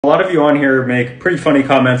A lot of you on here make pretty funny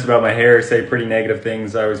comments about my hair, say pretty negative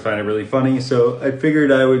things. I always find it really funny, so I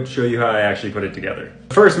figured I would show you how I actually put it together.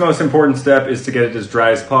 The first most important step is to get it as dry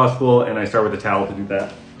as possible, and I start with a towel to do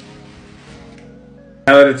that.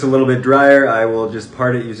 Now that it's a little bit drier, I will just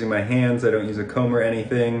part it using my hands. I don't use a comb or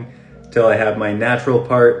anything till I have my natural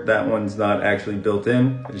part. That one's not actually built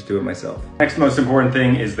in. I just do it myself. Next most important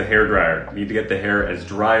thing is the hair dryer. I need to get the hair as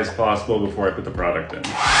dry as possible before I put the product in.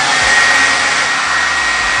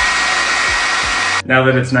 Now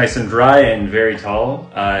that it's nice and dry and very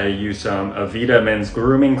tall, I use some Aveda men's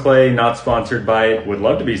grooming clay, not sponsored by it. Would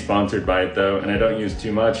love to be sponsored by it though, and I don't use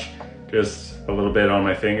too much, just a little bit on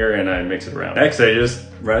my finger and I mix it around. Next, I just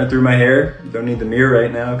run it through my hair. Don't need the mirror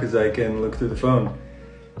right now because I can look through the phone.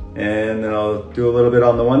 And then I'll do a little bit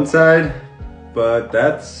on the one side, but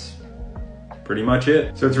that's pretty much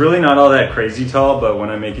it. So it's really not all that crazy tall, but when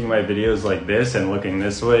I'm making my videos like this and looking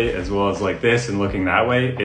this way, as well as like this and looking that way,